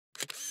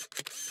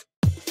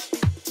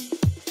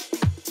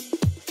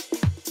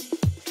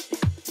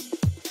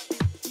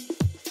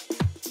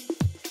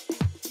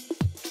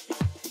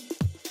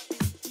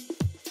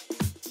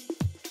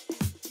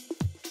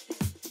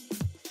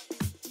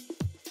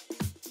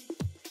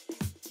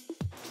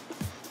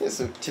Yeah,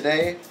 so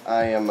today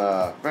I am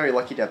very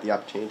lucky to have the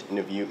opportunity to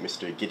interview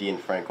Mr. Gideon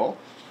Frankel,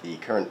 the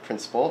current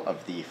principal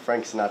of the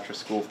Frank Sinatra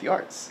School of the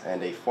Arts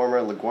and a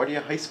former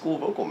Laguardia High School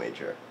vocal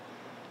major.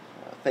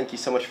 Thank you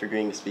so much for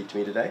agreeing to speak to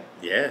me today.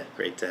 Yeah,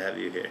 great to have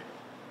you here.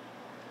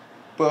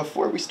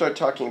 Before we start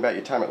talking about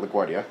your time at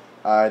Laguardia,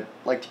 I'd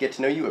like to get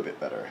to know you a bit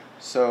better.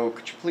 So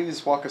could you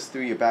please walk us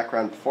through your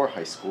background before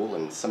high school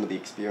and some of the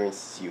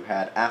experiences you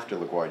had after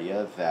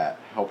Laguardia that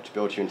helped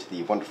build you into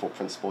the wonderful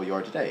principal you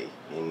are today,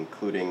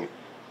 including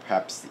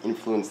perhaps the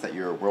influence that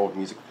your world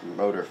music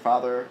promoter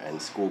father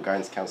and school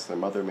guidance counselor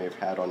mother may have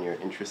had on your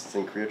interests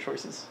and career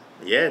choices?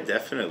 Yeah,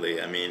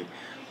 definitely. I mean,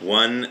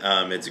 one,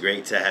 it's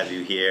great to have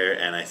you here,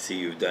 and I see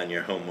you've done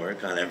your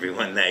homework on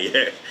everyone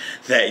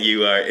that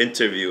you are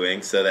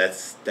interviewing. So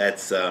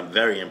that's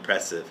very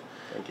impressive.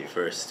 Thank you.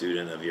 For a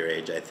student of your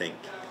age. I think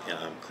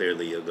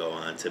clearly you'll go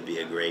on to be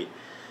a great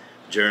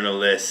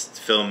journalist,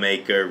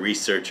 filmmaker,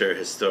 researcher,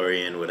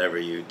 historian,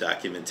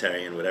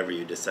 documentarian, whatever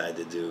you decide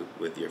to do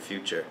with your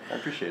future. I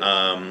appreciate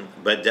it.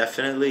 But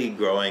definitely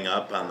growing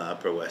up on the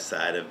Upper West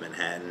Side of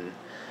Manhattan,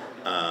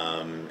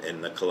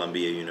 in the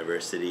Columbia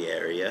University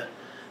area,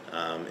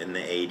 in the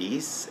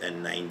 80s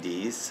and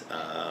 90s,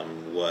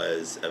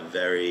 was a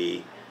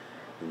very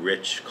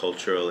rich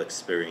cultural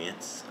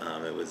experience.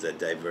 It was a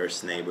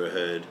diverse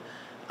neighborhood.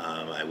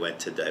 I went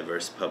to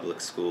diverse public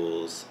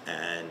schools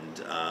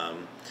and,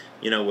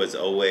 was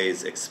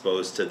always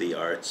exposed to the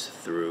arts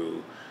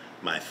through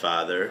my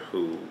father,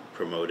 who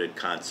promoted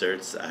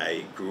concerts.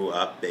 I grew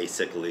up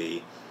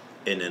basically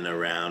in and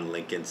around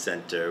Lincoln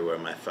Center, where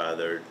my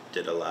father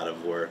did a lot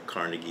of work,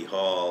 Carnegie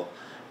Hall,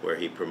 where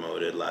he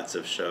promoted lots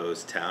of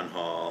shows, Town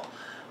Hall,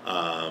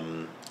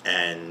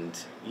 and,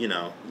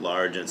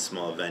 large and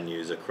small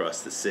venues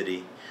across the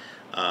city.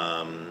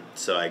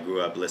 So I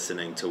grew up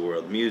listening to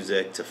world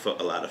music, to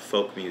a lot of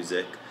folk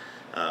music.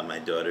 My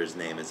daughter's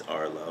name is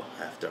Arlo,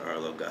 after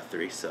Arlo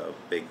Guthrie, so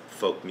big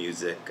folk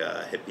music,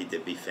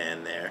 hippy-dippy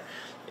fan there,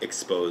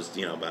 exposed,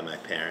 by my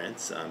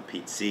parents.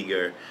 Pete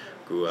Seeger,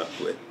 grew up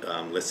with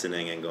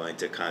listening and going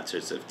to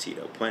concerts of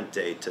Tito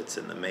Puente, Toots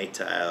and the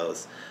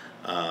Maytiles,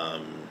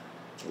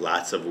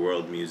 lots of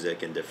world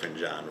music in different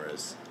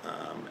genres,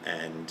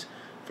 and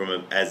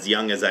from as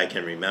young as I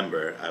can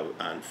remember,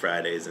 on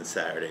Fridays and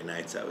Saturday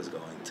nights I was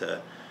going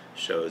to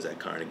shows at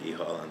Carnegie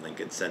Hall and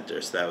Lincoln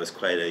Center, so that was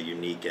quite a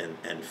unique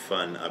and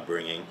fun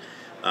upbringing.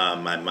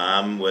 My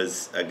mom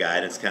was a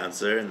guidance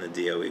counselor in the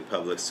DOE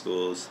public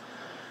schools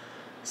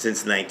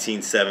since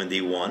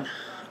 1971,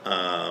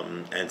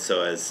 and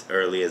so as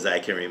early as I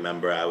can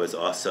remember, I was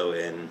also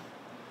in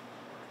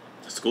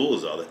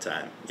schools all the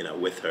time,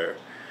 with her.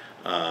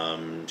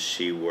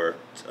 She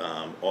worked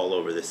all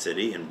over the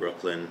city. In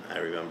Brooklyn, I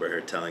remember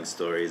her telling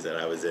stories that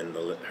I was in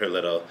her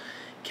little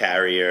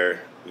carrier,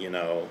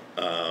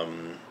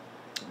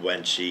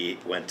 when she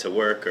went to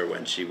work or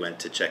when she went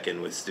to check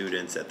in with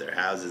students at their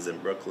houses in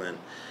Brooklyn.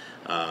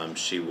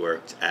 She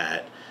worked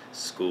at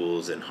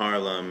schools in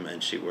Harlem,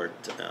 and she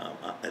worked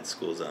at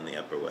schools on the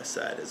Upper West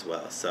Side as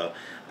well. So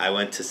I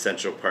went to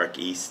Central Park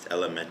East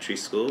Elementary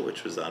School,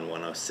 which was on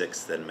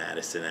 106th and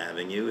Madison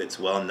Avenue. It's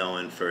well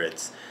known for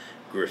its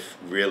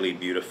really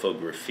beautiful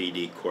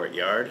graffiti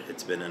courtyard.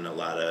 It's been in a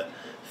lot of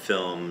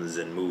films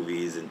and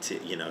movies and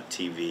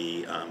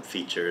TV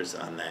features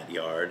on that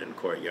yard and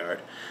courtyard,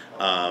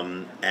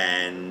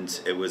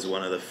 and it was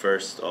one of the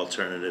first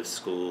alternative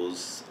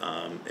schools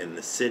in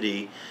the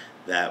city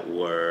that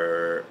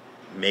were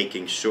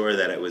making sure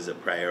that it was a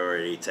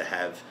priority to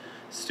have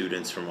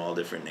students from all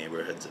different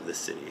neighborhoods of the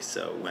city.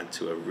 So went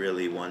to a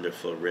really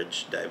wonderful,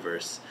 rich,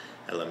 diverse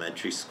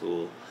elementary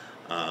school.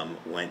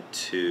 Went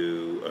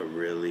to a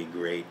really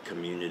great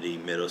community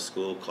middle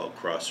school called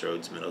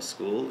Crossroads Middle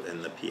School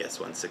in the PS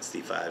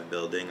 165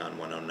 building on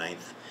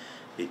 109th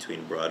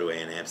between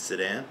Broadway and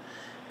Amsterdam.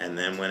 And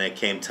then when it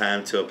came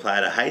time to apply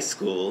to high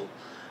school,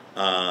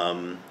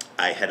 I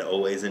had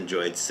always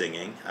enjoyed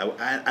singing.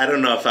 I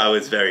don't know if I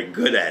was very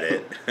good at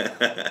it,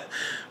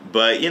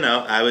 but,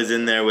 I was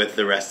in there with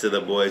the rest of the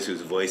boys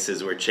whose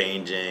voices were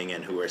changing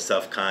and who were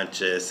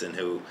self-conscious and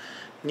who,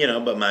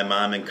 but my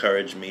mom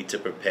encouraged me to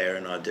prepare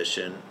an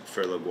audition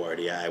for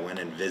LaGuardia. I went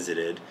and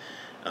visited,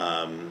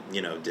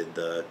 did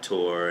the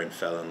tour and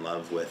fell in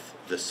love with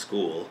the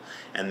school.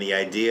 And the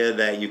idea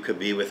that you could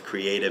be with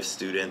creative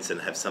students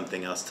and have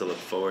something else to look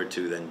forward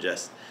to than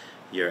just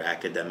your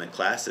academic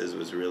classes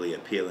was really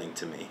appealing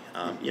to me.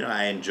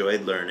 I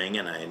enjoyed learning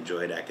and I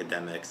enjoyed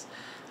academics,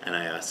 and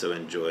I also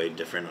enjoyed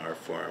different art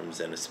forms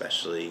and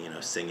especially,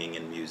 singing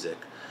and music.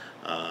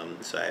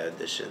 So I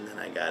auditioned and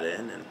I got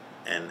in,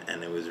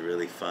 and it was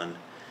really fun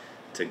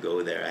to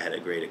go there. I had a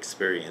great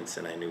experience,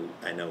 and I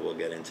know we'll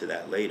get into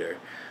that later.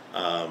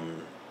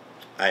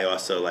 I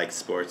also liked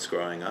sports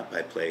growing up.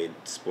 I played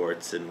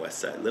sports in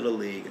Westside Little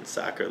League and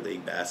Soccer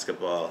League,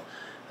 basketball.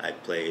 I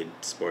played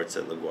sports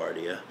at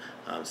LaGuardia,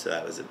 so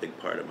that was a big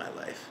part of my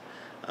life.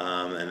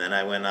 And then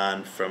I went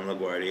on from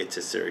LaGuardia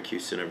to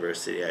Syracuse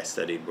University. I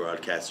studied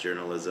broadcast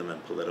journalism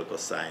and political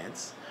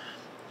science,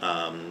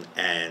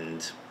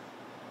 and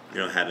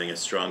having a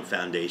strong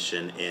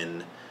foundation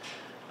in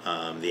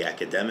The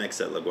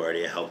academics at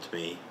LaGuardia helped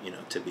me,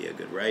 to be a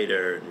good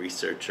writer and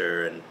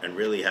researcher and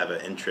really have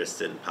an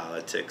interest in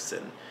politics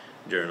and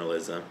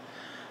journalism.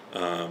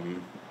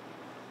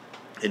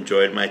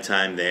 Enjoyed my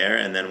time there,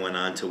 and then went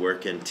on to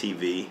work in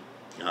TV,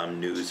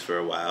 news for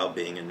a while,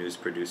 being a news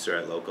producer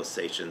at local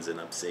stations in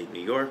upstate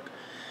New York.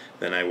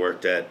 Then I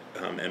worked at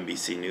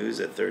NBC News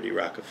at 30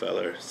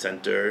 Rockefeller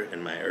Center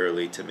in my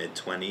early to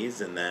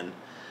mid-20s, and then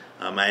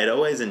I had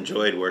always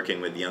enjoyed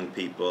working with young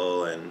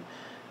people, and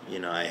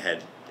I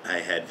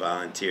had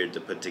volunteered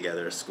to put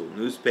together a school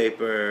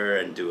newspaper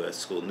and do a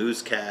school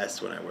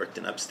newscast when I worked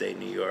in upstate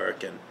New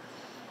York, and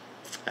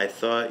I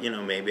thought,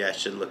 maybe I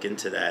should look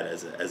into that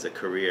as a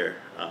career,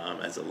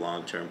 as a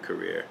long-term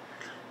career.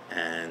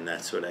 And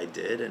that's what I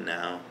did, and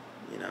now,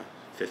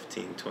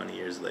 15, 20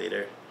 years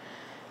later,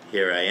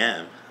 here I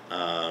am.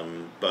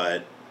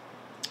 But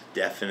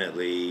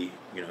definitely,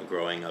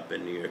 growing up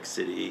in New York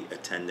City,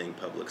 attending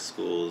public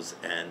schools,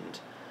 and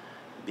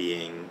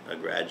being a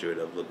graduate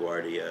of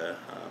LaGuardia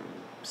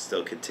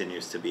still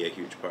continues to be a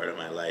huge part of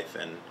my life,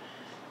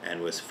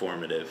 and was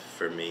formative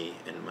for me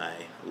in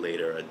my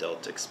later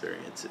adult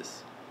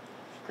experiences.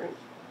 Great.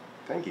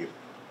 Thank you.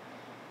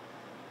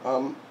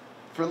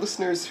 For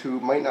listeners who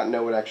might not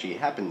know what actually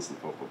happens in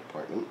the vocal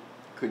department,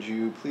 could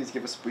you please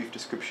give us a brief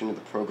description of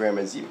the program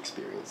as you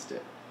experienced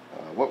it?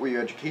 What were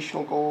your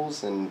educational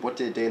goals, and what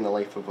did a day in the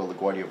life of a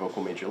LaGuardia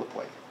vocal major look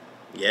like?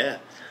 Yeah.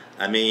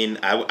 I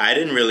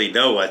didn't really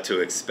know what to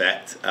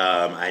expect.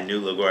 I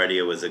knew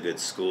LaGuardia was a good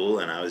school,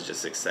 and I was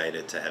just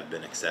excited to have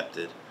been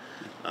accepted.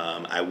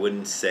 I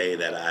wouldn't say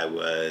that I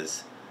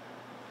was,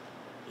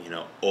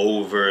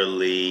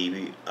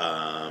 overly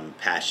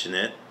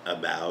passionate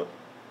about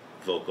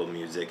vocal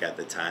music at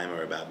the time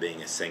or about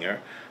being a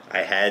singer.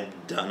 I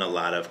had done a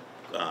lot of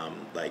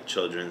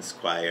children's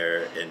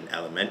choir in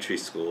elementary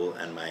school,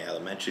 and my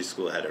elementary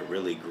school had a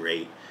really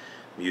great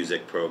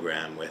music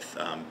program with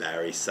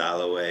Barry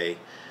Soloway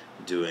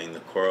doing the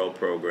choral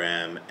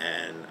program,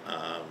 and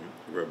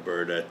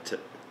Roberta,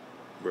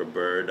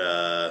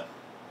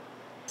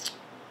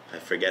 I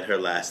forget her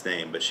last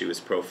name, but she was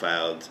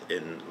profiled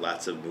in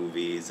lots of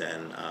movies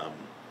and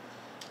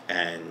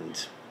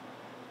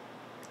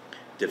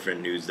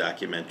different news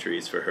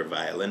documentaries for her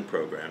violin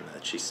program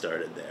that she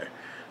started there.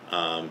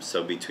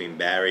 So between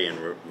Barry and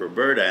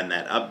Roberta and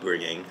that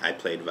upbringing, I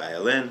played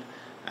violin,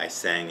 I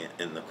sang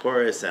in the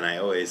chorus, and I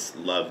always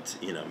loved,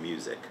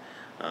 music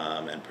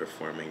and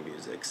performing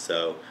music.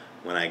 So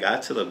when I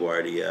got to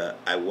LaGuardia,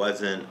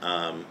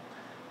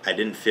 I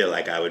didn't feel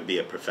like I would be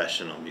a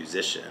professional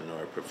musician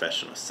or a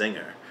professional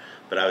singer,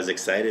 but I was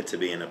excited to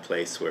be in a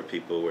place where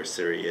people were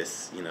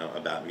serious,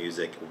 about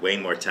music, way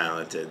more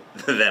talented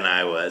than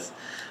I was.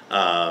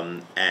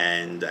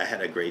 And I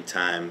had a great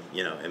time,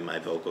 in my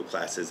vocal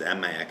classes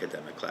and my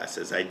academic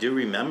classes. I do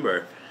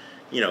remember,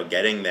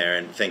 getting there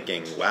and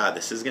thinking, wow,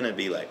 this is going to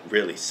be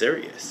really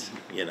serious.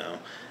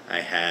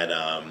 I had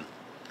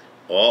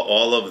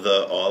all of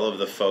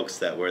the folks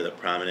that were the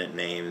prominent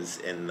names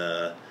in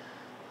the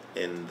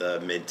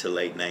mid to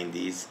late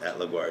 90s at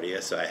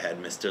LaGuardia. So I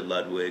had Mr.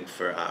 Ludwig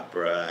for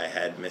opera. I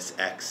had Miss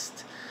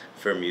Ext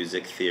for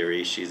music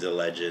theory. She's a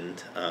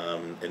legend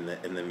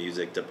in the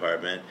music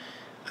department.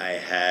 I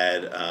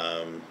had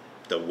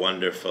the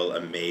wonderful,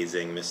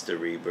 amazing Mr.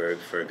 Reberg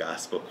for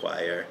gospel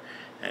choir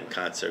and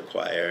concert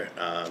choir.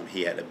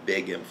 He had a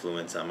big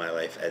influence on my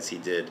life, as he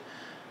did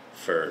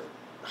for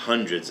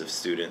hundreds of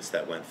students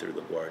that went through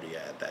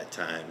LaGuardia at that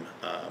time.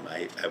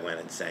 I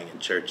went and sang in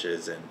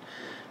churches in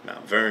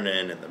Mount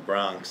Vernon, in the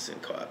Bronx, in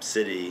Co-op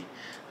City,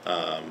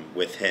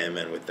 with him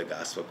and with the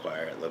gospel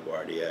choir at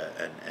LaGuardia,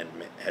 and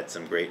had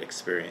some great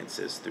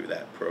experiences through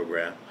that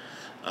program.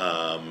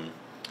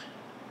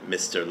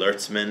 Mr.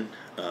 Lertzman,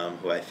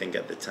 who I think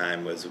at the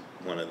time was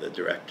one of the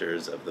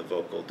directors of the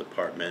vocal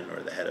department,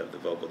 or the head of the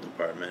vocal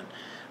department.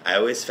 I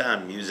always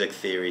found music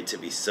theory to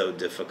be so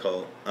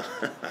difficult.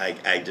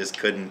 I just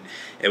couldn't,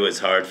 it was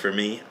hard for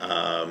me,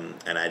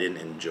 and I didn't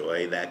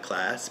enjoy that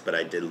class, but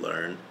I did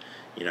learn,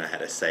 how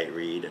to sight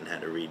read and how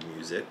to read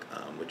music,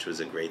 which was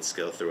a great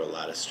skill through a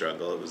lot of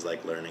struggle. It was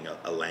like learning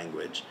a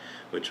language,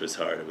 which was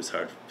hard. It was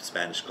hard.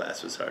 Spanish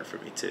class was hard for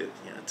me too,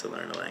 to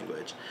learn a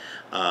language.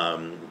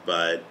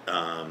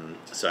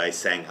 So I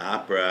sang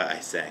opera, I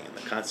sang in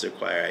the concert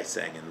choir, I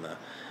sang in the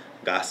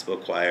gospel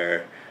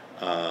choir.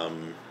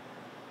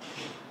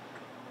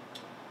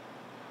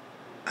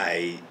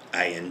 I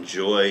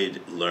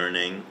enjoyed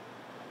learning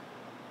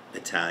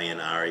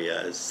Italian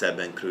arias, Se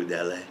ben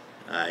crudele.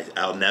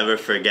 I'll never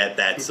forget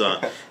that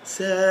song.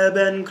 Se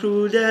ben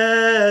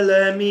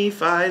crudele mi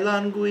fai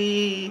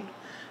languire.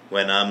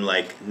 When I'm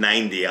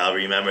 90, I'll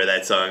remember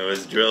that song. It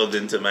was drilled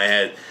into my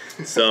head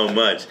so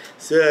much.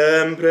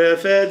 Sempre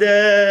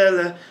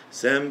fedele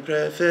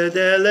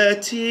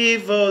ti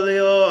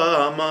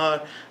voglio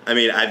amar.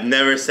 I've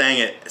never sang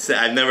it,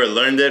 I've never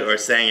learned it or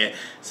sang it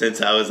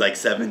since I was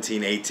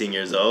 17, 18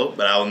 years old,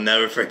 but I'll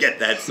never forget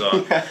that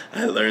song.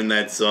 I learned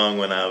that song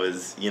when I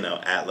was,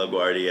 at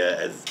LaGuardia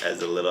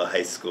as a little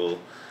high school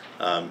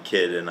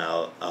kid, and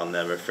I'll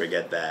never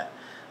forget that.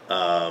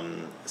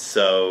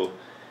 So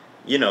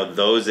you know,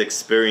 those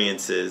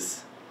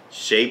experiences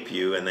shape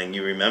you, and then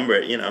you remember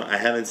it. You know, I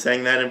haven't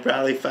sang that in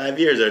probably 5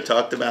 years or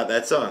talked about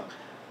that song.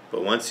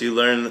 But once you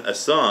learn a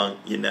song,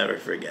 you never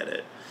forget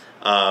it.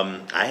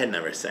 I had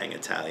never sang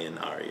Italian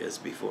arias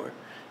before,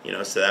 you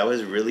know, so that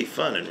was really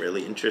fun and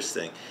really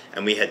interesting.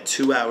 And we had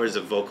 2 hours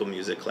of vocal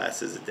music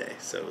classes a day.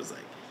 So it was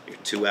like, your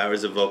 2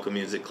 hours of vocal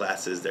music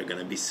classes, they're going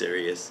to be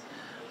serious.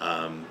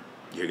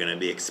 You're going to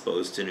be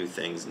exposed to new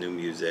things, new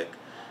music.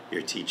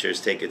 Your teachers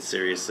take it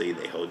seriously.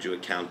 They hold you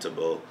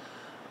accountable.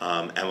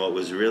 And what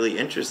was really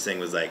interesting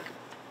was, like,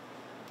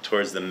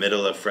 towards the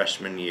middle of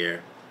freshman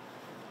year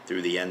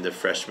through the end of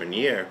freshman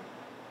year,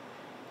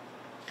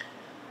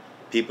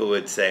 people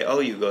would say, oh,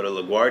 you go to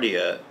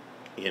LaGuardia,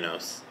 you know,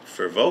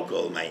 for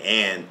vocal. My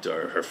aunt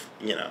or her,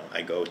 you know,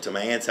 I go to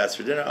my aunt's house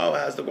for dinner. Oh,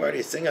 how's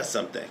LaGuardia? Sing us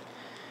something.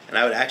 And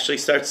I would actually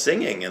start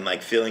singing and,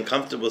 like, feeling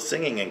comfortable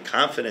singing and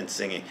confident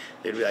singing.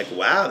 They'd be like,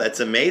 wow, that's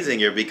amazing.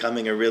 You're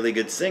becoming a really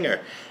good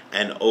singer.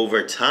 And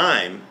over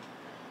time,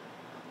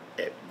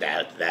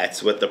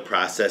 that's what the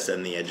process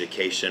and the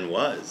education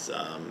was.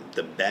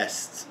 The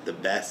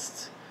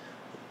best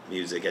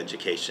music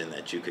education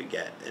that you could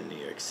get in New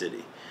York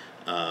City.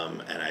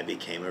 And I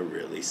became a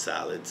really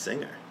solid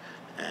singer.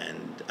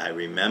 And I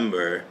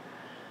remember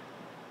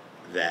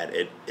that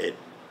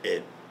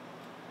it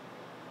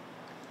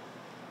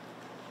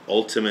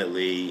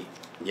ultimately,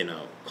 you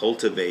know,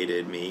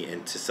 cultivated me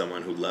into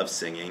someone who loves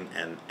singing,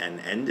 and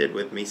ended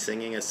with me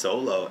singing a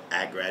solo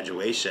at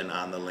graduation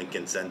on the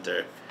Lincoln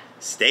Center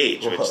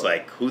stage. Whoa. Which,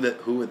 like,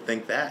 who would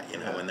think that, you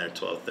know, when they're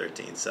 12,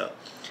 13. So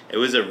it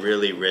was a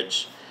really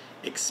rich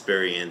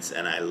experience,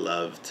 and I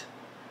loved,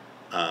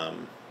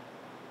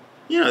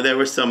 you know, there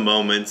were some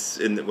moments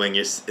when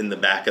you're in the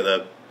back of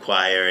the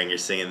choir and you're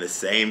singing the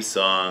same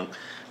song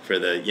for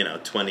the, you know,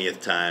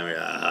 20th time. You're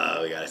like,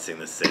 oh, we gotta sing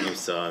the same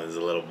song. It's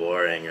a little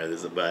boring,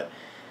 but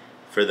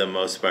for the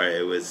most part,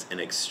 it was an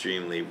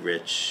extremely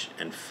rich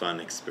and fun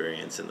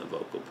experience in the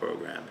vocal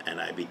program, and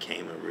I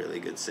became a really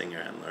good singer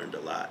and learned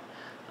a lot.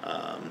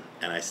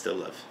 And I still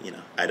love, you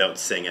know, I don't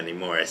sing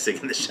anymore. I sing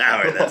in the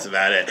shower. That's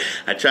about it.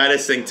 I try to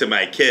sing to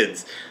my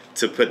kids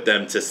to put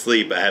them to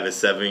sleep. I have a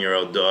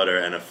 7-year-old daughter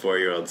and a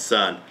 4-year-old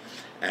son,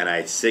 and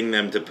I sing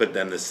them to put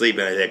them to sleep,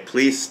 and I say,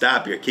 please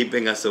stop, you're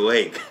keeping us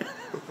awake.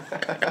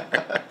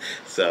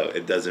 So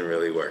it doesn't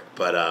really work,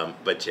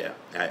 but yeah,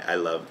 I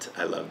loved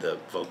the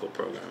vocal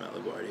program at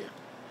LaGuardia.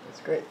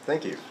 That's great.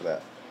 Thank you for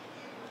that.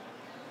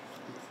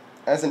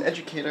 As an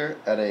educator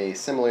at a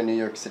similar New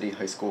York City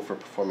high school for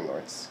performing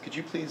arts, could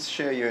you please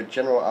share your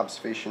general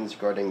observations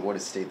regarding what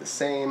has stayed the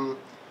same,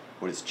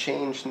 what has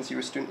changed since you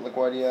were a student at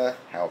LaGuardia,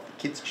 how have the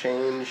kids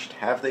changed,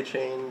 have they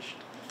changed?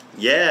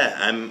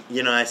 Yeah,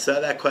 you know, I saw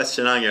that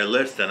question on your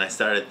list and I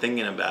started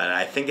thinking about it.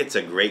 I think it's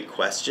a great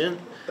question.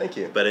 Thank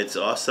you. But it's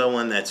also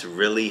one that's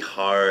really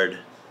hard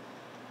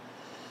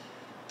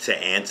to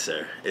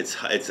answer. It's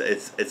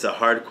a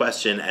hard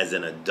question as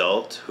an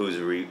adult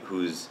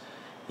who's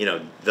you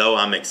know, though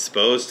I'm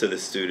exposed to the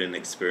student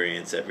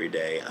experience every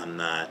day, I am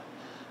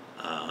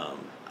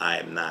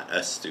not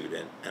a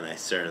student, and I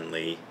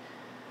certainly,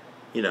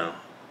 you know,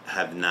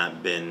 have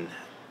not been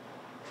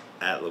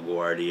at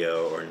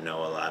LaGuardia or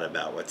know a lot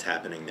about what's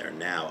happening there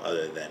now,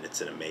 other than it's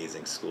an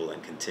amazing school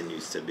and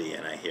continues to be,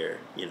 and I hear,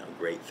 you know,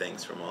 great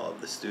things from all of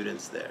the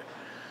students there.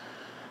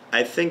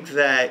 I think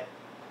that,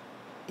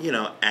 you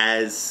know,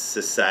 as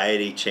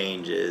society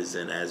changes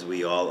and as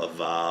we all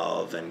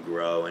evolve and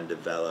grow and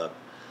develop,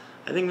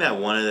 I think that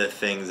one of the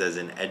things as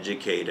an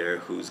educator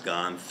who's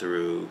gone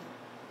through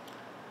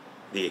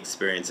the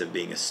experience of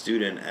being a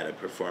student at a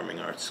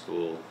performing arts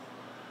school,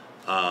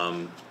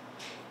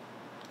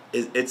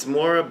 it's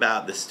more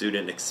about the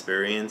student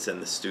experience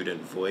and the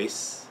student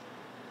voice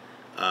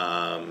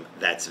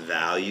that's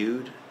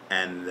valued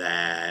and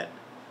that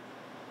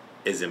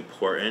is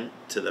important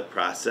to the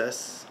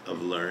process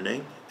of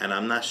learning. And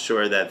I'm not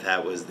sure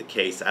that was the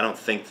case. I don't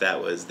think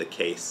that was the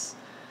case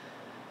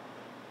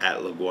at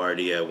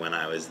LaGuardia when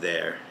I was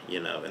there, you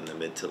know, in the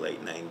mid to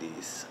late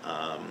 90s.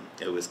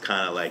 It was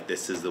kind of like,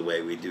 this is the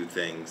way we do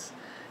things.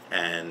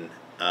 And,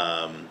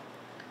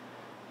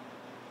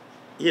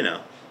 you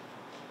know,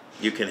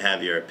 you can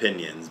have your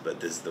opinions, but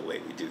this is the way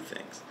we do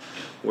things.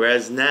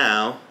 Whereas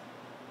now,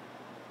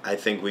 I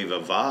think we've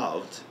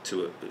evolved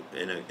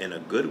in a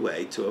good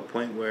way to a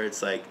point where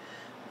it's like,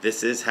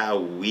 this is how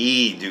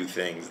we do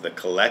things, the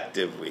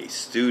collective we,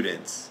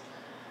 students,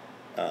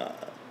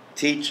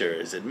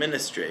 teachers,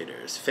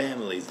 administrators,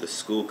 families, the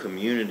school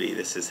community.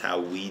 This is how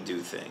we do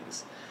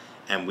things.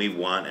 And we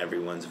want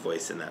everyone's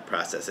voice in that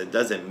process. It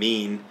doesn't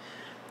mean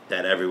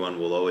that everyone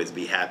will always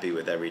be happy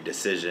with every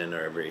decision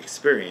or every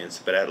experience,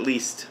 but at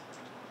least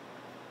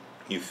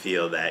you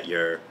feel that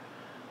you're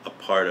a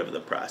part of the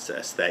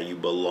process, that you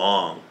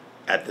belong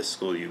at the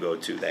school you go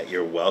to, that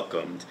you're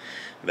welcomed,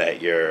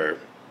 that your,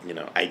 you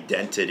know,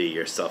 identity,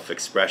 your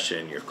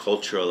self-expression, your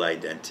cultural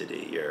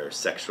identity, your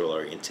sexual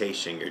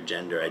orientation, your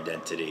gender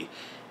identity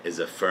is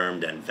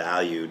affirmed and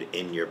valued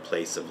in your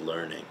place of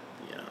learning.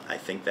 You know, I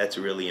think that's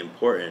really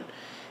important.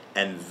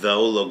 And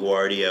though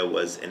LaGuardia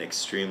was an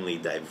extremely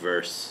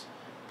diverse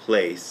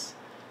place.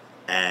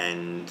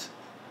 And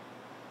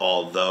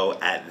although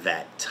at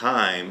that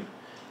time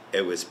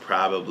it was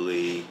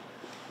probably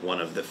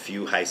one of the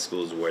few high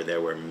schools where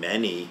there were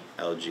many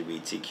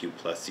LGBTQ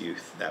plus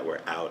youth that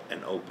were out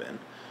and open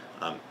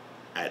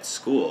at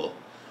school,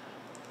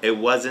 it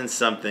wasn't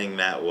something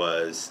that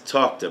was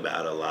talked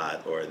about a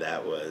lot, or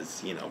that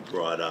was,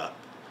 brought up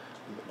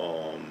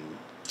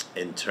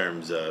in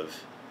terms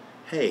of,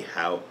 hey,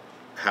 how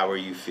are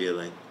you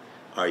feeling?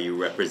 Are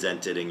you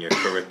represented in your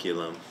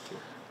curriculum?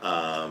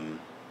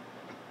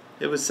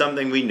 It was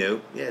something we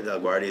knew. Yeah,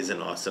 Laguardia is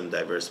an awesome,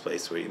 diverse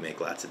place where you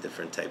make lots of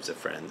different types of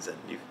friends, and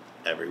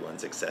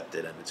everyone's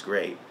accepted, and it's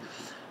great.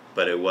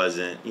 But it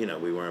wasn't,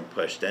 we weren't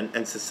pushed.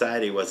 And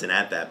society wasn't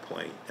at that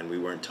point, and we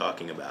weren't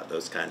talking about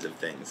those kinds of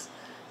things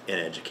in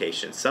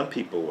education. Some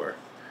people were.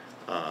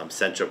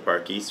 Central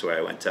Park East, where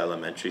I went to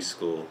elementary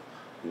school,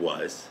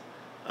 was.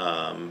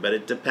 But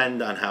it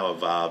depended on how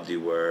evolved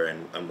you were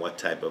and what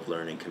type of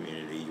learning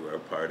community you were a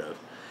part of.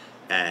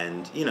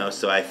 And,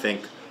 so I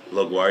think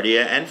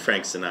LaGuardia and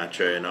Frank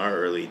Sinatra in our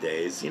early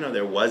days,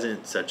 there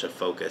wasn't such a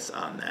focus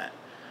on that.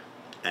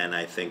 And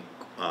I think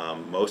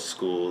most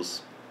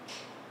schools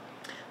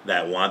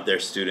that want their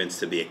students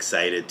to be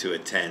excited to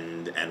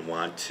attend and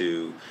want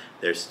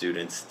their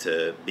students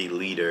to be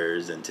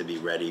leaders and to be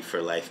ready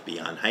for life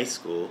beyond high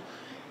school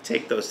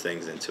take those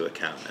things into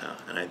account now.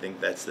 And I think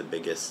that's the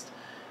biggest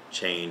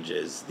change,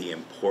 is the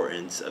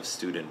importance of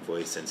student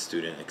voice and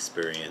student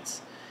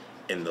experience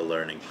in the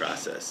learning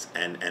process.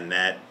 And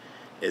that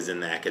is in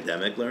the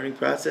academic learning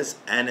process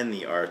and in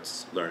the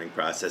arts learning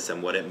process,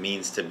 and what it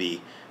means to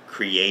be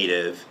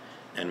creative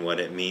and what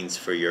it means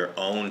for your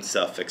own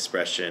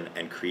self-expression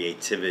and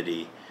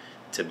creativity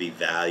to be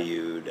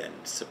valued and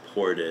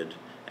supported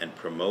and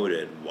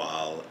promoted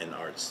while an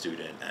art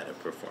student at a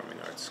performing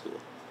arts school.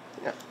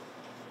 Yeah,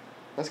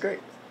 that's great.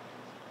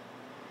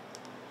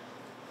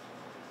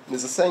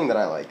 There's a saying that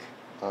I like.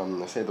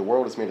 They say the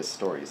world is made of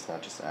stories,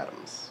 not just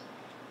atoms.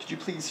 Could you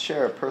please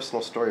share a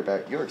personal story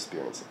about your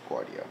experience at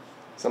LaGuardia?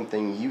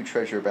 Something you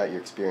treasure about your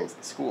experience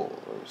at school,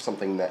 or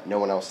something that no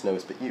one else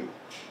knows but you?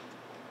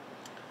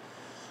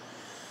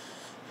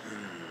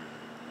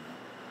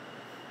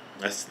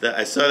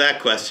 I saw that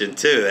question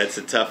too. That's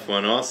a tough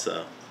one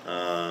also.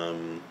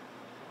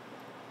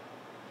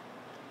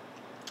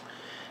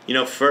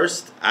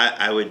 First,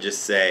 I would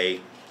just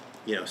say,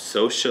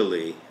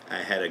 socially, I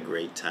had a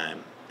great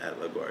time at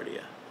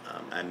LaGuardia.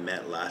 I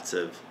met lots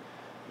of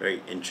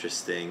very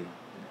interesting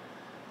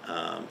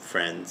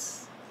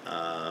friends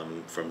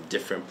from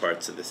different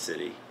parts of the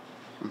city.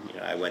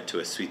 I went to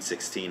a Sweet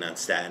 16 on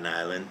Staten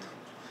Island.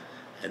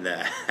 And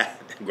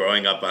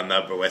growing up on the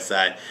Upper West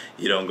Side,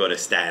 you don't go to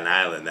Staten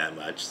Island that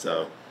much.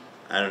 So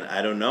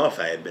I don't know if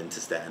I had been to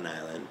Staten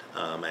Island.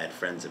 I had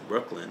friends in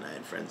Brooklyn. I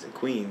had friends in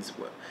Queens.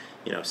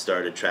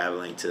 Started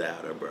traveling to the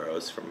outer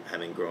boroughs from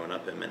having grown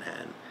up in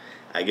Manhattan.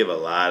 I give a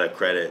lot of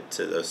credit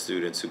to those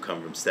students who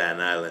come from Staten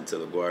Island to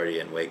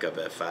LaGuardia and wake up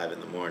at 5 in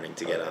the morning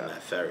to get on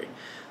that ferry.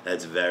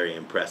 That's very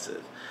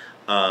impressive.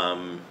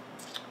 But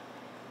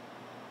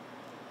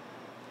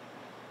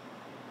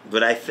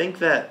I think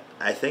that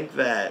I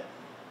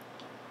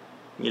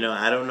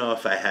don't know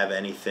if I have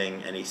any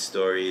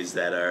stories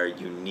that are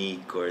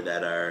unique or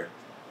that are,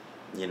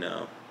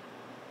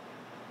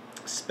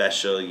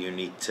 special,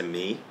 unique to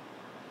me.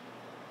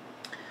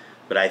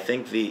 But I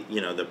think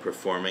the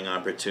performing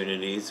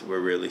opportunities were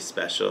really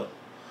special.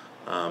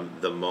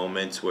 The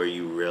moments where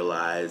you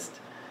realized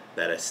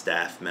that a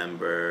staff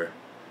member,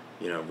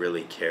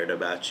 really cared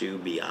about you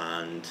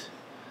beyond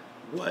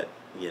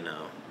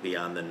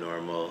beyond the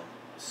normal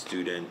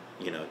student,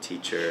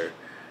 teacher,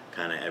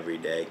 kind of every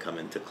day come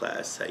into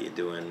class, how you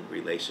doing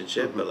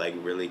relationship, but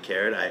really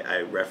cared.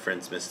 I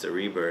referenced Mr.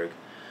 Reberg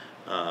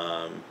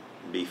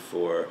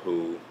before,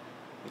 who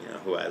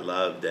I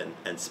loved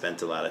and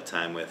spent a lot of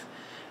time with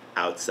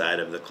outside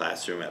of the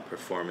classroom at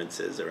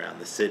performances around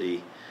the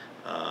city,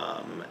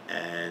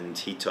 and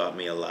he taught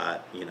me a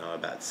lot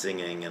about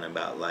singing and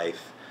about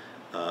life.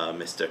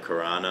 Mr.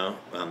 Carano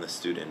on the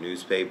student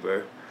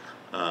newspaper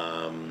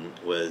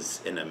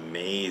was an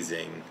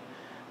amazing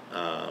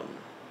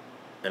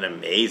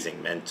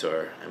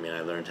mentor. I mean,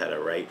 I learned how to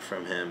write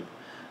from him.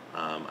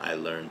 I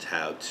learned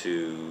how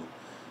to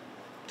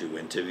do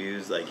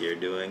interviews like you're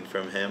doing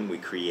from him. We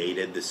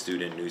created the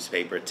student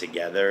newspaper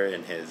together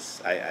in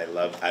his...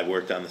 I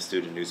worked on the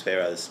student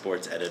newspaper. I was a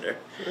sports editor.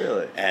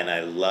 Really? And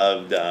I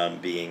loved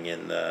being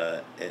in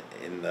the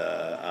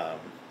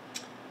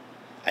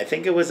I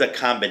think it was a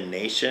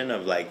combination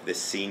of the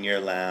senior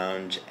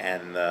lounge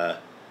and the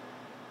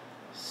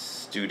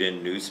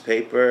student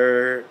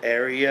newspaper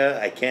area.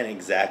 I can't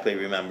exactly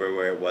remember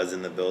where it was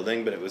in the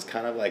building, but it was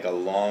kind of like a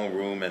long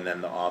room, and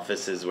then the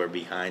offices were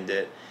behind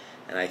it.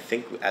 And I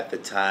think at the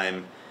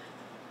time,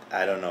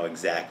 I don't know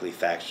exactly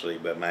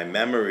factually, but my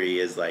memory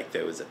is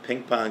there was a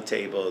ping pong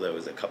table, there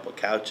was a couple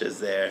couches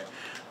there.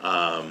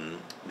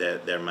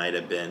 There might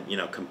have been,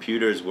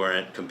 computers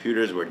were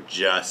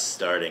just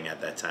starting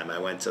at that time. I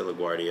went to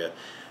LaGuardia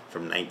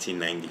from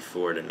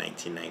 1994 to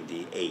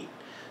 1998.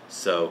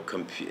 So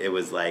it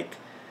was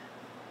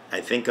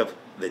I think of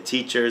the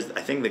teachers.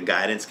 I think the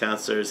guidance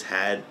counselors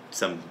had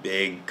some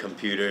big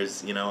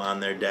computers, you know, on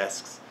their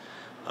desks.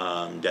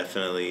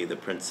 Definitely the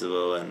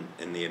principal and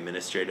in the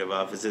administrative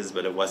offices,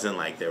 but it wasn't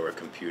like there were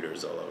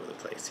computers all over the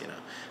place, you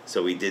know.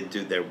 So we did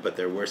do there, but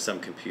there were some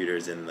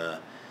computers in the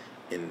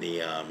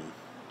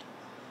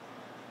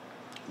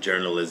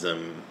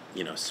journalism,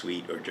 you know,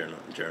 suite or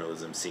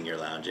journalism senior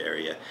lounge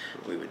area.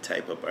 We would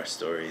type up our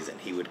stories,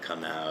 and he would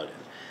come out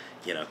and,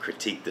 you know,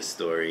 critique the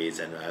stories.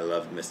 And I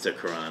loved Mr.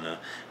 Carana.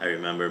 I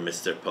remember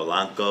Mr.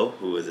 Polanco,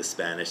 who was a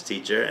Spanish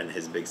teacher, and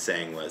his big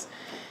saying was,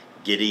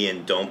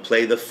 "Gideon, don't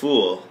play the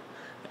fool."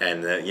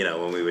 And you know,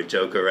 when we would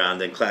joke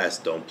around in class,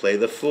 don't play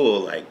the fool,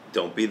 like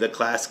don't be the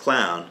class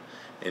clown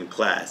in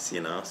class, you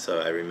know.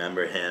 So I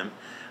remember him.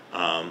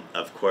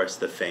 Of course,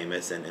 the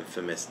famous and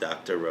infamous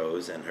Dr.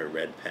 Rose and her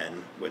red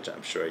pen, which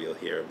I'm sure you'll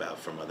hear about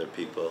from other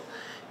people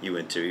you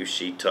interview.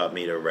 She taught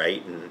me to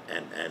write and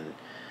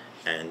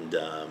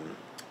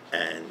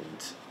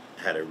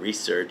how to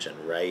research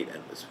and write,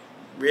 and was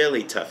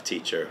really tough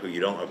teacher who you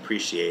don't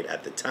appreciate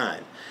at the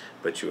time,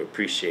 but you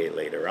appreciate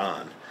later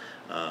on.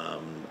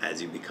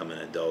 As you become an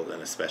adult,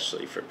 and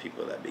especially for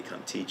people that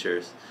become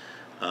teachers.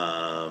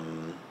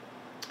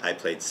 I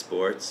played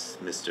sports.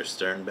 Mr.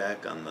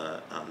 Sternbeck on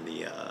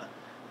the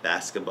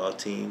basketball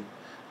team,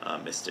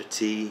 Mr.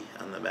 T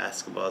on the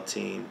basketball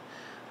team.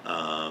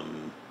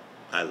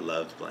 I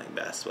loved playing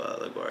basketball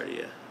at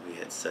LaGuardia. We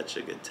had such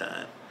a good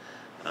time,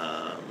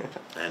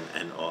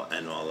 and all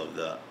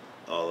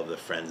of the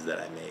friends that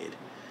I made,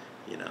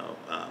 you know,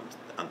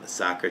 on the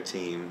soccer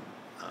team.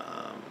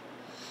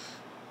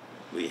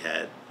 We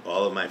had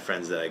all of my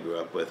friends that I grew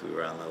up with. We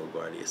were on the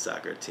LaGuardia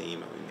soccer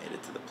team, and we made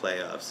it to the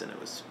playoffs, and it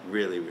was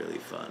really, really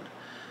fun.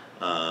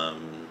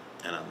 And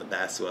on the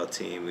basketball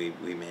team,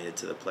 we made it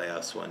to the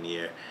playoffs one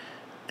year.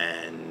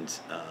 And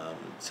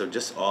so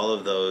just all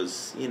of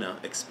those, you know,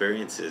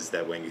 experiences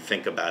that when you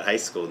think about high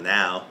school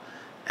now,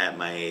 at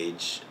my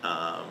age,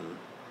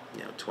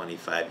 you know,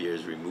 25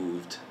 years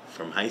removed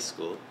from high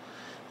school,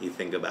 you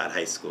think about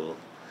high school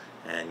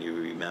and you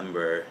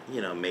remember,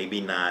 you know,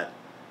 maybe not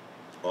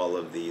all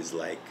of these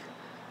like,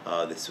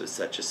 oh, this was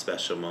such a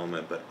special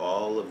moment, but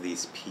all of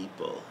these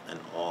people and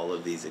all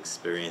of these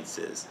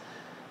experiences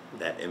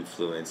that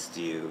influenced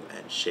you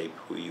and shape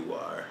who you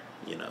are,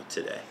 you know,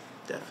 today,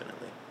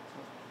 definitely.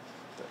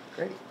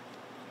 Great.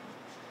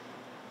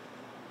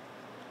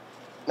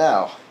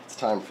 Now, it's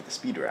time for the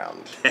speed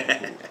round.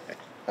 I'm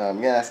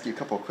going to ask you a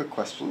couple of quick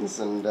questions,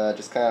 and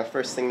just kind of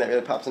first thing that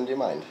really pops into your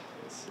mind.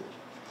 Let's see.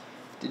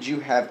 Did you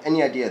have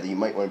any idea that you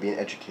might want to be an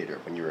educator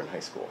when you were in high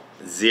school?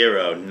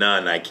 Zero,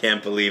 none. I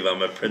can't believe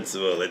I'm a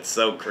principal. It's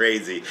so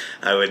crazy.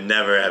 I would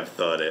never have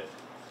thought it.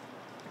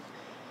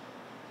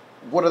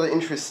 What other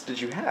interests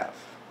did you have?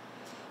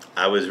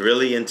 I was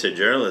really into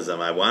journalism.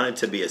 I wanted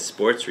to be a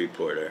sports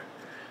reporter.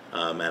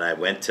 And I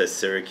went to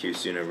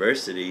Syracuse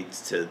University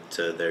to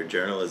their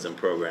journalism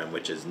program,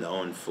 which is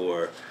known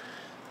for,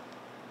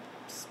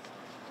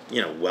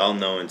 you know,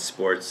 well-known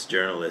sports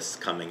journalists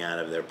coming out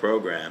of their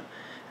program.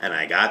 And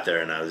I got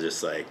there, and I was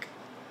just like,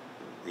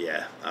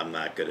 yeah, I'm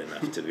not good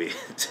enough to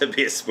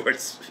be a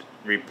sports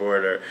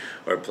reporter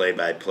or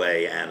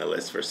play-by-play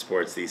analyst for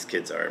sports. These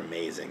kids are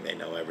amazing. They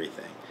know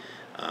everything.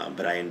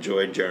 But I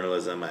enjoyed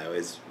journalism. I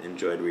always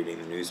enjoyed reading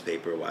the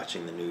newspaper,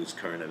 watching the news,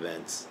 current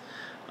events.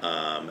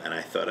 And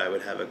I thought I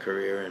would have a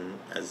career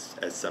as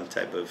some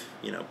type of,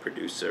 you know,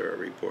 producer or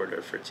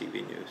reporter for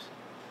TV news.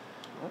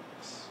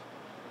 Nice.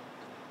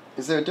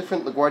 Is there a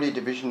different LaGuardia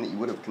division that you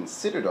would have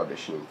considered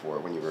auditioning for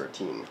when you were a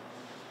teen?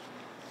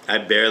 I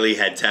barely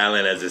had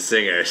talent as a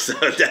singer, so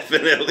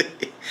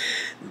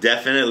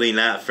definitely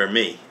not for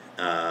me.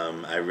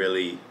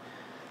 I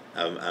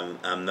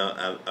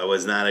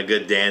was not a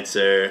good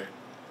dancer.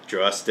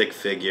 Draw stick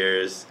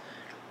figures.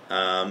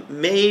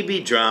 Maybe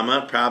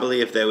drama.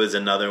 Probably if there was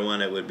another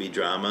one, it would be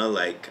drama.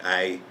 Like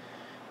I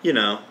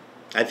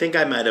think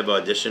I might have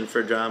auditioned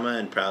for drama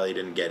and probably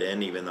didn't get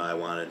in, even though I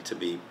wanted to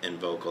be in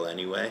vocal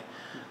anyway.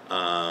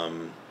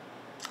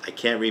 I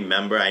can't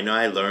remember. I know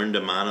I learned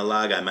a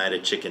monologue. I might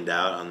have chickened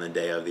out on the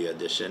day of the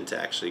audition to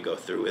actually go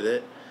through with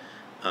it.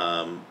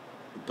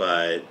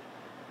 But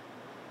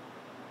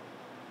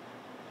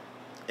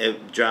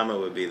drama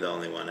would be the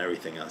only one.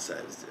 Everything else I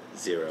has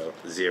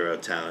zero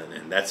talent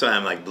in. That's why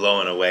I'm like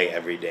blown away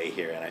every day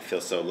here, and I feel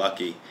so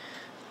lucky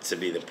to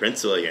be the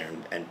principal here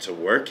and to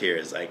work here.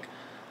 Is like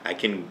I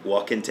can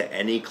walk into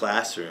any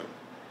classroom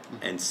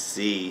and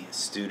see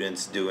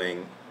students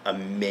doing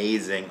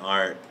amazing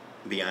art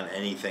beyond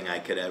anything I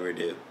could ever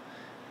do,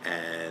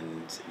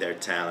 and their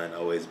talent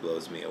always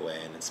blows me away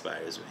and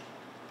inspires me.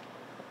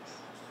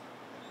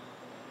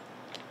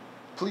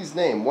 Please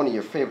name one of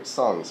your favorite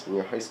songs from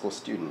your high school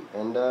student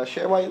and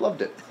share why you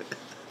loved it.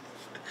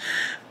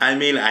 I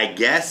mean, I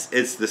guess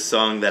it's the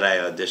song that I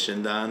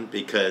auditioned on,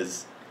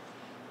 because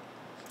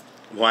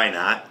why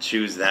not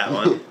choose that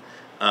one?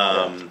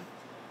 Yeah.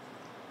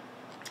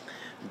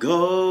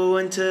 Go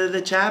into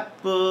the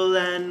chapel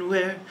and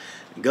we're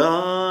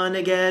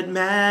gonna get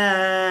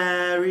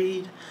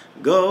married.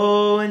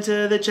 Go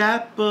into the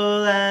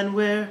chapel and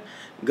we're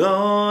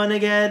gonna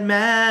get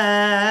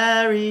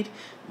married.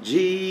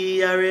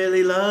 Gee, I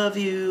really love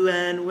you,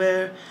 and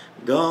we're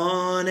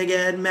gonna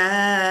get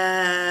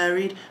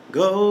married.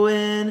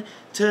 Going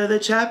to the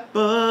chapel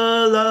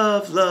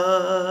of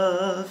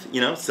love.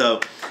 You know,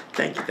 so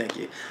thank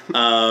you.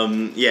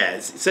 Yeah,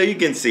 so you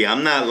can see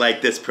I'm not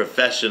like this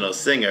professional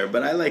singer,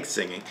 but I like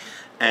singing.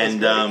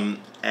 And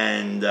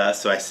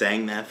so I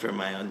sang that for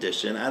my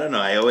audition. I don't know,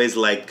 I always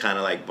liked kind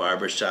of like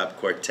barbershop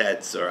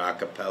quartets or a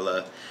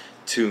cappella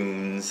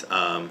tunes.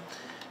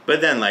 But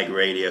then like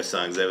radio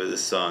songs, there was a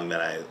song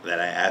that I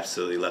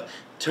absolutely love.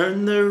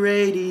 Turn the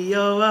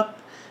radio up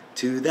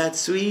to that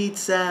sweet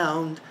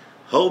sound.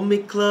 Hold me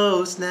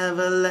close,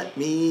 never let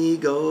me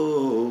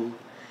go.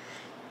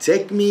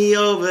 Take me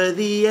over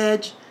the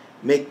edge,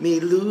 make me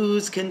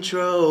lose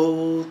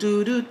control.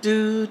 Do do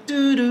do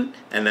do do.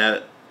 And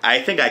that, I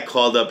think I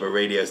called up a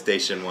radio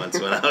station once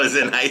when I was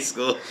in high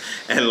school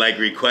and like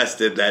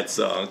requested that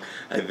song.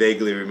 I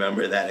vaguely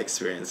remember that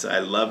experience. So I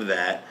love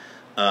that.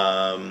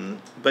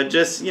 But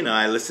just, you know,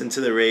 I listened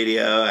to the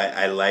radio.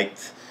 I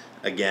liked,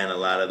 again, a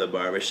lot of the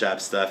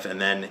barbershop stuff.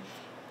 And then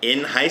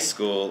in high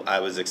school, I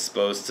was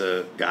exposed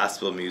to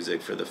gospel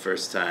music for the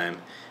first time,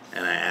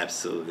 and I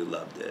absolutely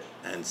loved it.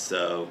 And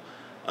so,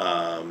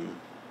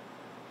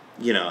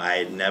 you know, I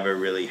had never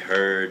really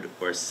heard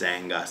or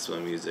sang gospel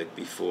music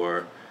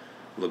before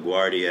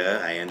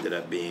LaGuardia. I ended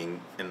up being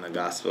in the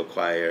gospel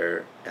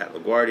choir at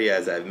LaGuardia,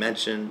 as I've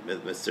mentioned,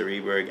 with Mr.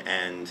 Reberg,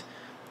 and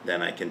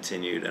then I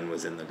continued and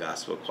was in the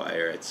gospel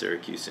choir at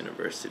Syracuse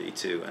University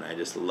too, and I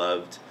just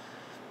loved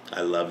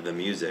the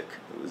music.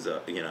 It was,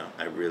 you know,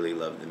 I really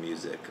loved the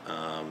music,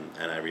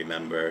 and I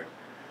remember,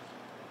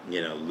 you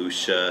know,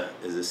 Lucia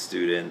is a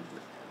student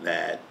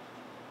that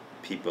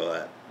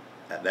people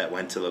that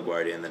went to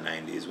LaGuardia in the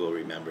 90s will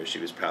remember. She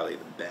was probably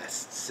the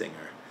best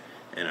singer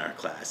in our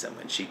class, and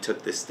when she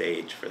took the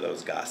stage for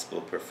those gospel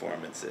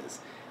performances,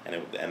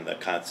 and the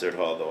concert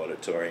hall, the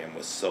auditorium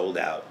was sold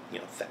out, you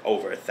know,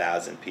 over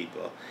 1,000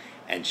 people,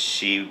 and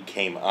she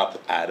came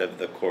up out of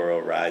the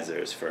choral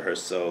risers for her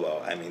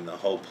solo. I mean, the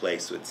whole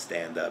place would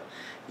stand up.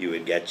 You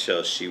would get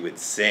chills. She would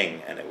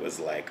sing, and it was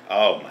like,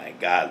 oh my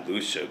God,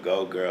 Lucia,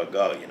 go girl,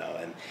 go, you know.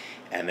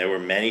 And there were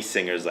many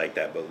singers like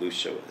that, but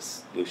Lucia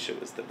was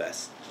the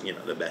best, you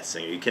know, the best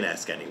singer. You can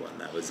ask anyone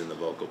that was in the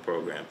vocal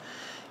program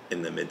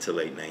in the mid to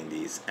late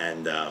 90s,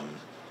 and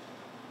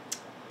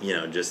you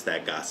know, just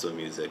that gospel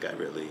music I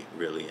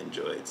really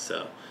enjoyed.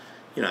 So,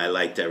 you know, I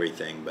liked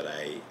everything, but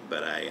I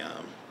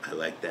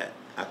liked that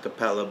a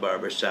cappella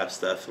barbershop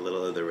stuff, a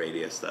little of the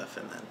radio stuff,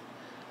 and then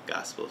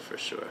gospel for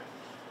sure.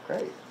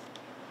 Great.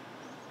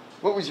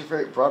 What was your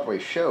favorite Broadway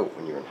show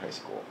when you were in high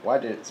school? Why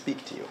did it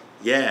speak to you?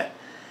 Yeah,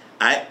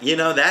 you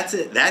know, that's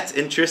it. That's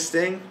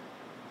interesting.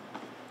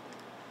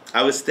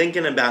 I was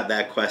thinking about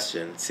that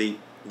question. See,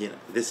 you know,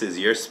 this is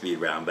your speed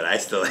round, but I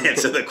still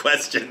answer the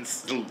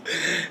questions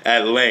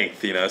at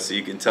length, you know, so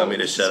you can tell me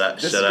to shut up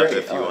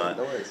if you want.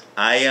 No worries.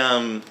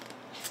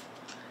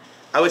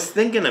 I was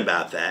thinking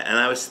about that, and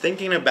I was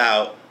thinking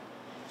about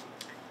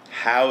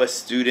how a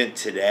student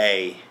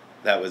today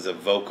that was a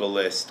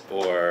vocalist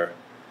or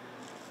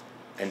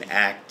an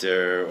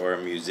actor or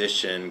a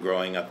musician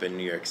growing up in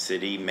New York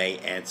City may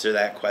answer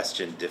that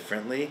question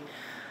differently.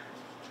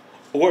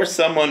 Or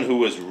someone who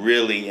was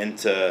really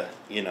into,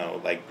 you know,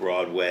 like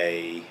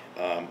Broadway,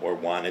 or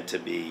wanted to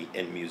be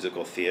in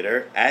musical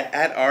theater.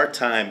 At our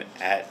time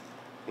at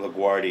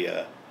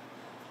LaGuardia,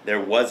 there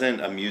wasn't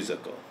a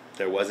musical.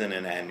 There wasn't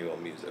an annual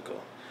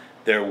musical.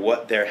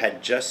 There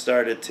had just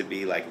started to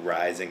be like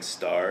Rising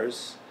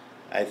Stars,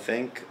 I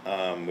think,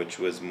 which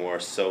was more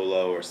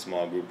solo or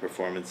small group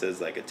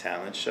performances, like a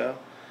talent show.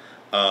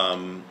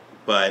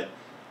 But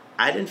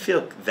I didn't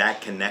feel that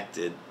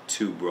connected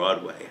to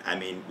Broadway. I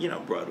mean, you know,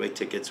 Broadway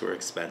tickets were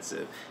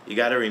expensive. You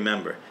got to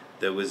remember,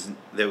 there was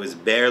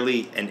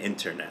barely an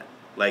internet.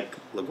 Like,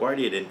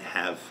 LaGuardia didn't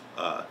have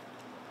a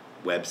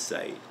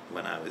website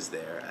when I was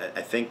there.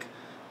 I think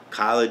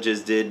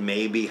colleges did,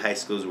 maybe high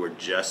schools were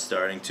just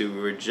starting to. We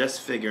were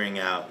just figuring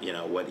out, you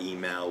know, what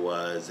email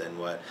was and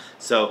what.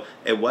 So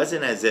it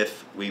wasn't as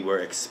if we were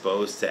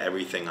exposed to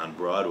everything on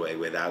Broadway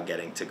without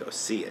getting to go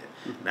see it.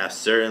 Now,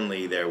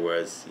 certainly there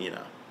was, you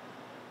know,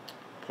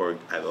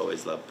 I've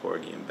always loved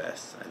Porgy and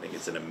Bess. I think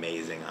it's an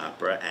amazing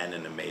opera and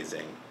an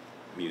amazing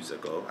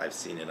musical. I've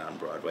seen it on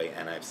Broadway,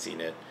 and I've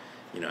seen it,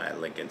 you know, at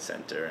Lincoln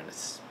Center, and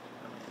it's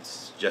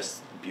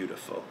just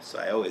beautiful. So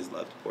I always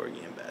loved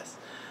Porgy and Bess.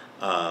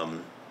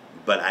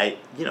 But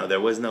you know, there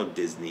was no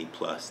Disney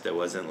Plus. There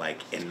wasn't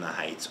like In the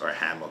Heights or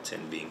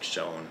Hamilton being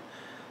shown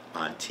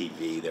on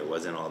TV. There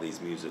wasn't all these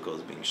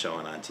musicals being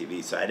shown on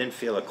TV. So I didn't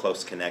feel a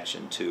close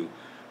connection to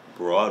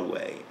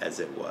Broadway as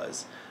it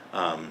was.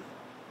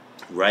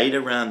 Right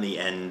around the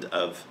end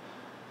of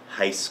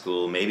high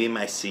school, maybe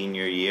my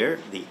senior year,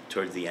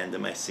 towards the end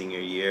of my senior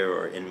year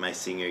or in my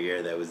senior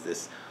year, there was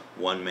this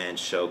one-man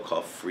show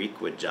called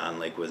Freak with John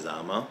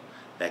Leguizamo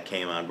that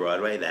came on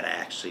Broadway that I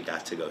actually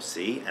got to go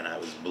see, and I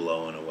was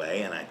blown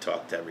away, and I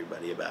talked to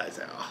everybody about it. I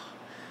said, oh,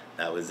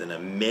 that was an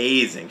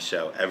amazing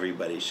show.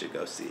 Everybody should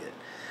go see it.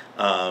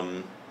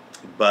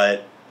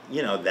 But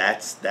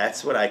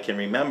that's what I can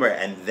remember.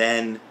 And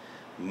then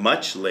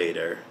much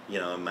later,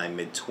 in my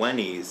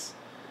mid-20s,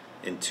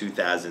 in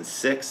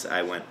 2006,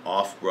 I went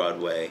off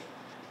Broadway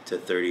to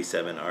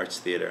 37 Arts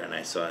Theater, and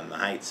I saw In the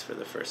Heights for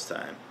the first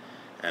time,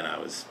 and I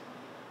was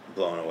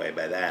blown away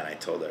by that. And I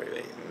told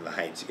everybody, In the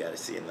Heights, you got to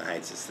see In the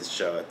Heights. It's this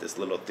show at this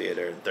little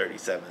theater in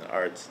 37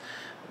 Arts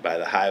by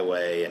the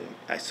highway, and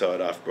I saw it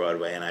off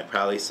Broadway, and I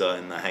probably saw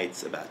In the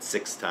Heights about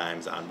 6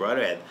 times on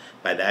Broadway.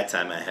 By that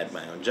time, I had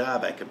my own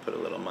job. I could put a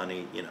little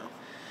money,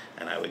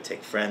 and I would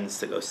take friends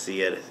to go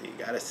see it. You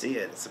got to see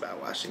it. It's about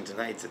Washington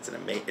Heights. It's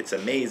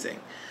amazing.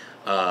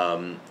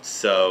 But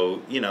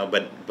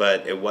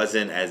it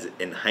wasn't as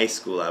in high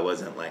school. I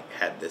wasn't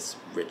had this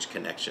rich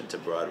connection to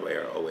Broadway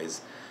or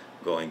always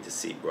going to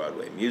see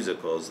Broadway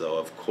musicals, though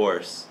of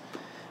course,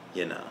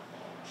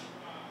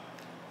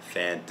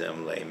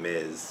 Phantom, Les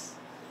Mis,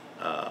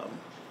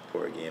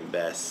 Porgy and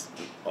Bess,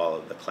 all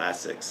of the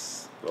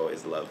classics.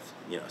 Always loved,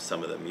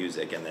 some of the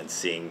music, and then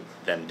seeing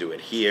them do it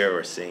here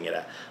or seeing it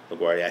at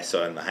LaGuardia. I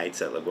saw In the Heights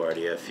at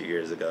LaGuardia a few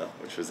years ago,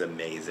 which was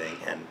amazing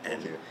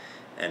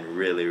and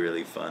really,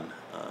 really fun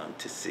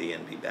to see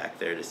and be back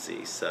there to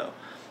see. So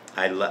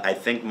I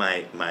think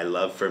my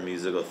love for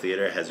musical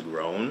theater has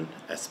grown,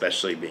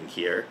 especially being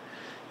here,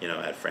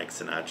 at Frank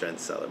Sinatra and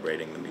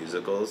celebrating the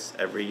musicals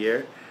every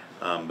year.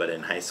 But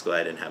in high school,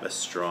 I didn't have a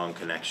strong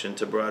connection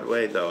to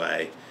Broadway, though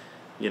I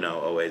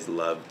always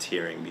loved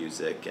hearing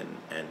music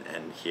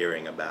and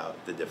hearing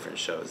about the different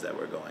shows that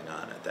were going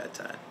on at that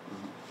time.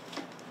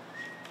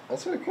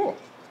 That's really cool.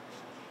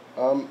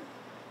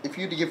 If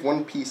you had to give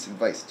one piece of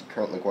advice to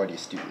current LaGuardia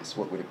students,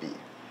 what would it be?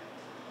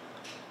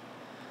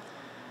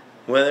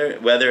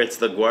 Whether it's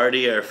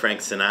LaGuardia or Frank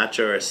Sinatra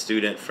or a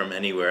student from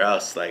anywhere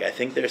else, I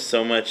think there's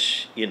so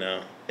much,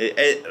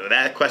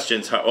 that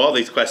question's hard. All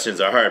these questions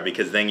are hard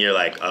because then you're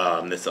like, oh,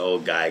 I'm this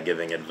old guy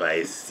giving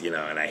advice, and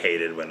I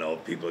hated when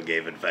old people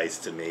gave advice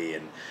to me,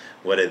 and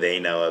what do they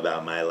know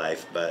about my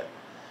life? But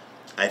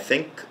I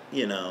think,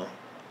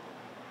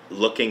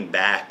 looking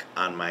back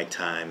on my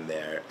time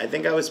there, I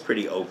think I was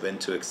pretty open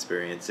to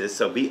experiences.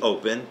 So be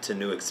open to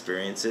new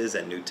experiences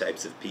and new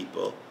types of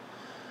people.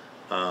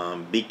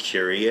 Be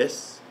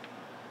curious.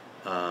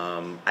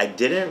 I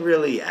didn't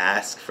really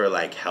ask for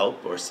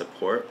help or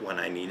support when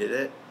I needed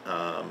it.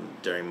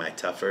 During my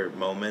tougher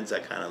moments, I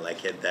kind of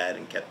hid that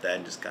and kept that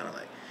and just kind of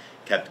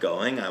kept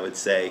going. I would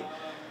say,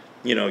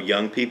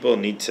 young people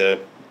need to,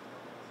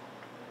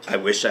 I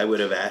wish I would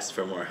have asked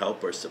for more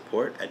help or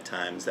support at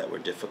times that were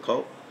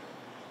difficult.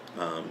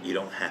 You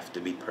don't have to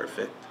be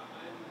perfect.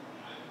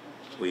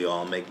 We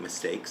all make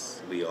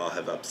mistakes. We all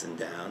have ups and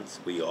downs.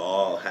 We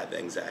all have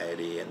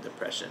anxiety and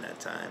depression at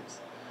times.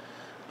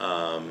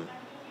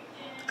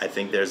 I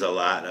think there's a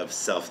lot of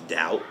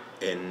self-doubt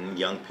in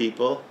young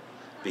people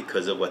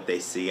because of what they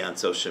see on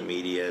social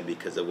media,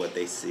 because of what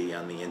they see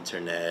on the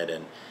internet,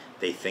 and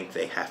they think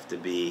they have to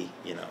be,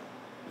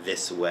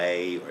 this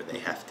way, or they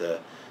have to,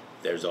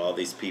 there's all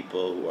these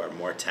people who are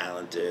more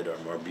talented or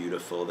more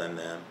beautiful than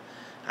them.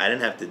 I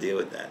didn't have to deal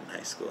with that in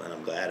high school, and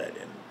I'm glad I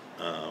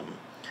didn't.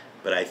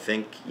 But I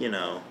think,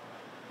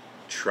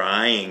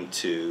 trying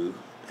to,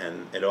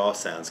 and it all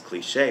sounds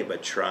cliche,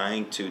 but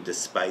trying to,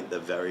 despite the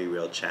very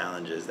real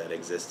challenges that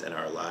exist in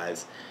our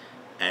lives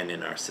and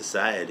in our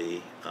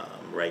society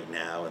right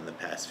now in the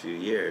past few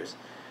years,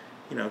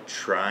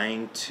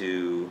 trying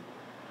to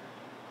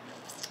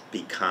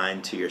be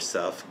kind to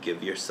yourself,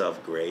 give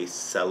yourself grace,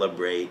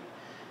 celebrate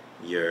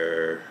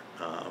your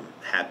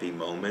happy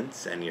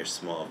moments and your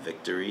small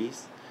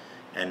victories,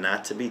 and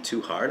not to be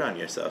too hard on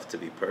yourself to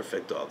be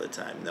perfect all the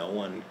time. No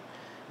one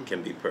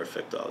can be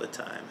perfect all the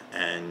time.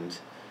 And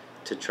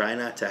to try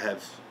not to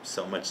have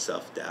so much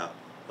self-doubt.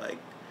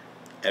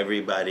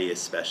 Everybody is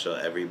special.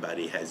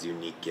 Everybody has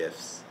unique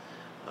gifts.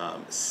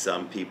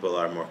 Some people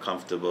are more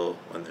comfortable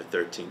when they're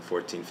 13,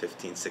 14,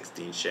 15,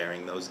 16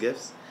 sharing those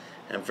gifts.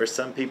 And for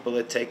some people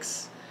it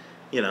takes,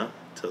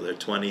 till they're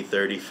 20,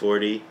 30,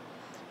 40.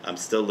 I'm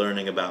still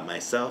learning about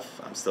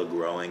myself. I'm still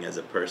growing as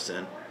a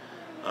person.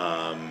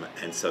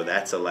 And so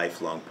that's a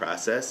lifelong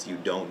process. You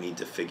don't need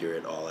to figure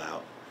it all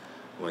out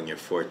when you're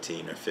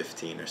 14 or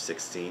 15 or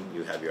 16.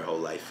 You have your whole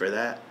life for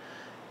that.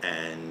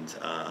 And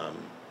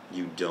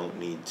you don't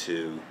need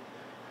to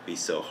be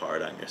so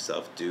hard on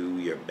yourself. Do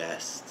your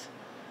best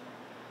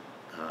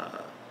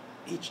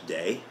each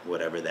day,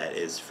 whatever that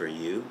is for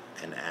you,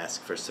 and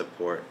ask for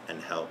support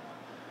and help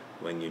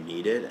when you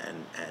need it.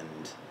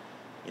 And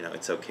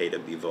it's okay to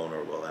be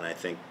vulnerable. And I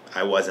think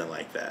I wasn't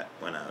like that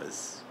when I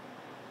was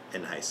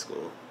in high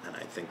school, and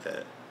I think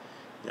that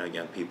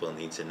young people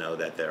need to know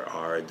that there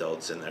are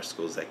adults in their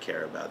schools that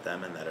care about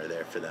them and that are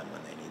there for them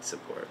when they need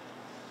support.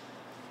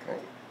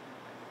 Great.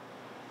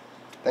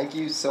 Thank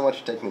you so much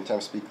for taking the time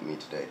to speak with me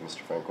today, Mr.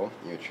 Frankel.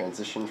 Your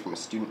transition from a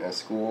student at a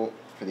school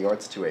for the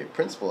arts to a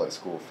principal at a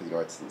school for the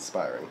arts is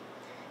inspiring,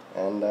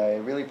 and I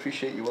really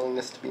appreciate your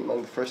willingness to be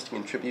among the first to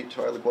contribute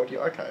to our LaGuardia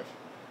archive.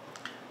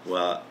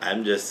 Well,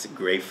 I'm just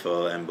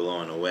grateful and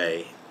blown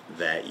away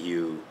that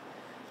you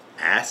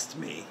asked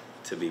me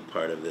to be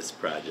part of this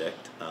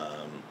project.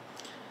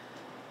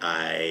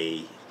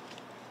 I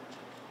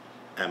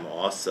am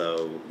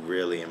also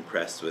really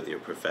impressed with your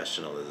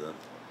professionalism.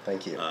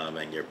 Thank you.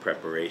 And your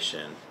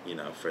preparation,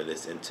 for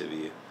this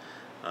interview.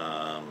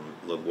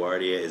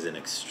 LaGuardia is an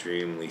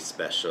extremely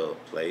special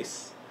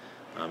place.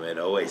 It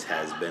always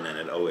has been and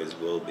it always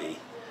will be.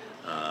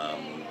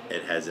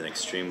 It has an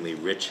extremely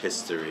rich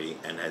history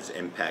and has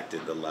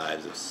impacted the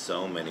lives of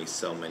so many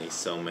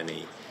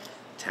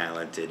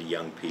talented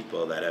young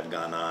people that have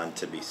gone on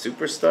to be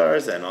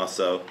superstars and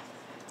also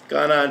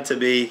gone on to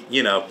be,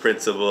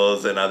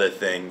 principals and other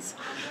things.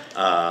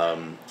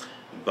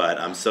 But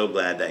I'm so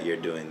glad that you're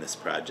doing this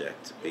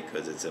project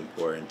because it's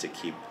important to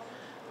keep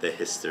the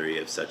history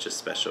of such a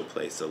special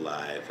place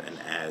alive. And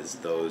as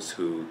those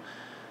who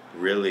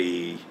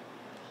really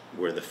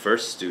were the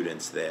first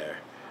students there,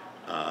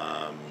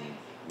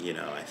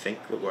 I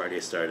think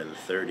LaGuardia started in the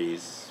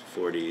 30s,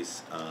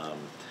 40s.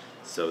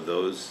 So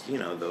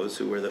those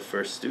who were the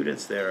first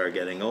students there are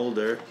getting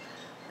older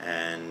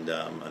and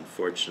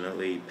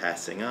unfortunately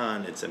passing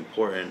on. It's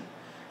important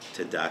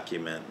to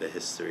document the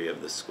history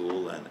of the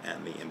school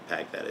and the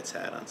impact that it's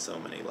had on so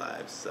many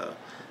lives. So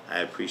I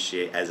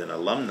appreciate, as an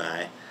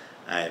alumni,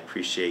 I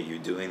appreciate you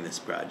doing this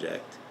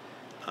project.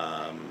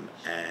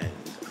 And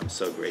I'm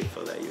so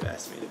grateful that you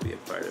asked me to be a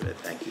part of it.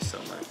 Thank you so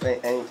much.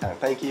 Anytime.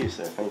 Thank you,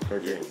 sir. Thank you for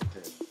agreeing.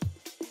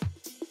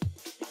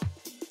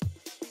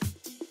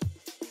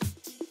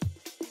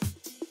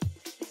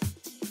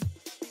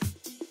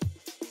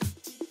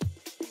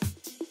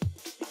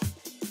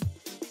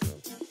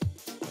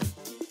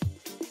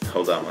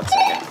 Hold on 1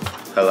 second.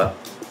 Hello?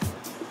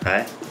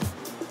 Hi?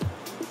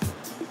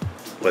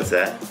 What's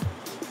that?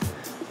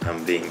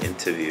 I'm being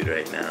interviewed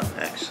right now,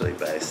 actually,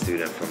 by a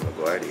student from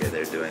LaGuardia.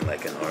 They're doing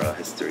like an oral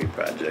history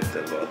project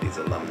of all these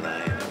alumni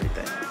and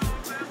everything.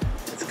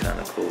 It's kind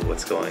of cool.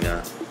 What's going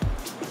on?